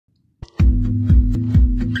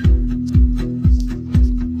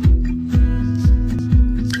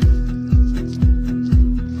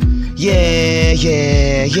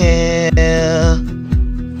yeah, yeah.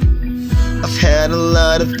 I've had a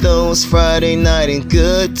lot of those Friday night and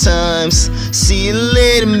good times. See you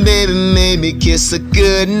later, baby, maybe kiss a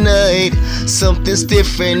good night. Something's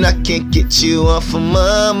different, I can't get you off of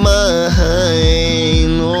my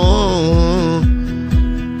mind. Oh.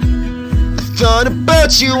 I thought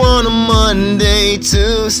about you on a Monday,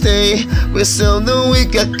 Tuesday. Rest of the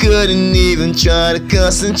week I couldn't even try to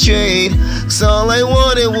concentrate, 'cause all I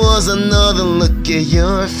wanted was another look at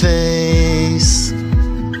your face.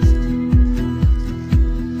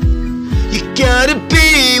 You gotta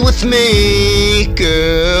be with me,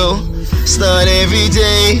 girl. It's not every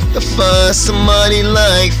day I find somebody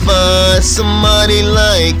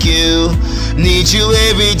like you. Need you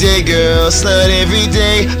every day, girl. It's not every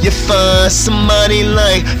day you find somebody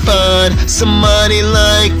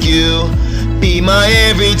like you. Be my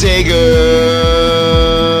everyday girl,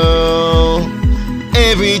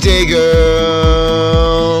 everyday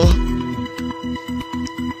girl.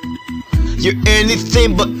 You're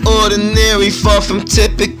anything but ordinary, far from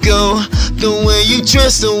typical. The way you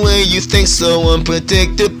dress, the way you think, so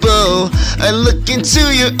unpredictable. I look into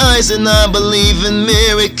your eyes and I believe in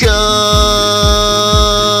miracles.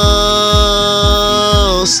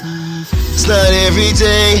 It's not every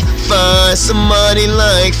day find somebody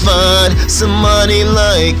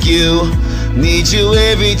like you. Need you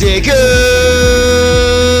every day, girl.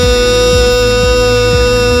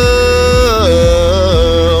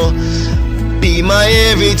 Be my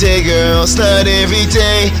everyday girl. It's not every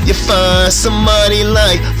day you find somebody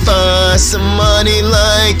like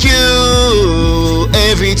you.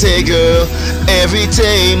 Everyday girl, every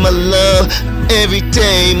day my love, every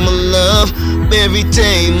day my love, every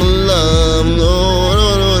day my love. No, no,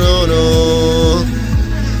 no, no, no.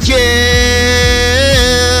 Yeah.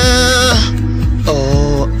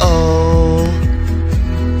 Oh, oh.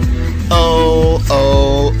 Oh,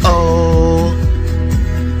 oh, oh.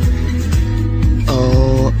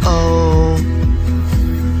 Oh, oh.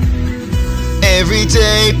 Every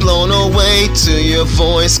day blown away to your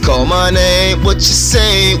voice, call my name. What you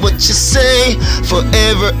say,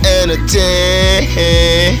 forever and a day,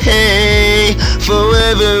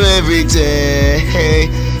 forever every day.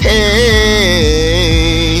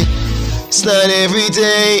 It's not every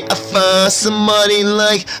day I find somebody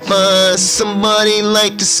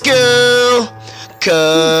like this girl,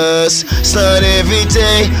 'cause it's not every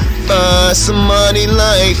day find somebody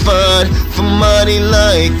like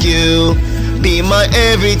you. Be my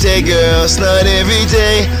everyday girl. It's not every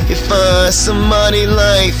day you find somebody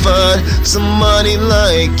like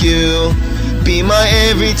you. Be my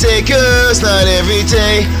everyday girl. It's not every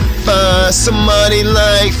day find somebody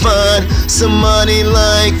like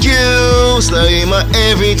you. It's not my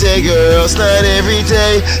everyday girl. It's not every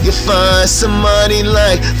day you find somebody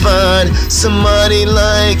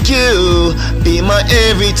like you. Be my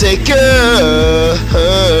everyday girl,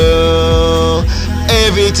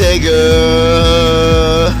 everyday girl.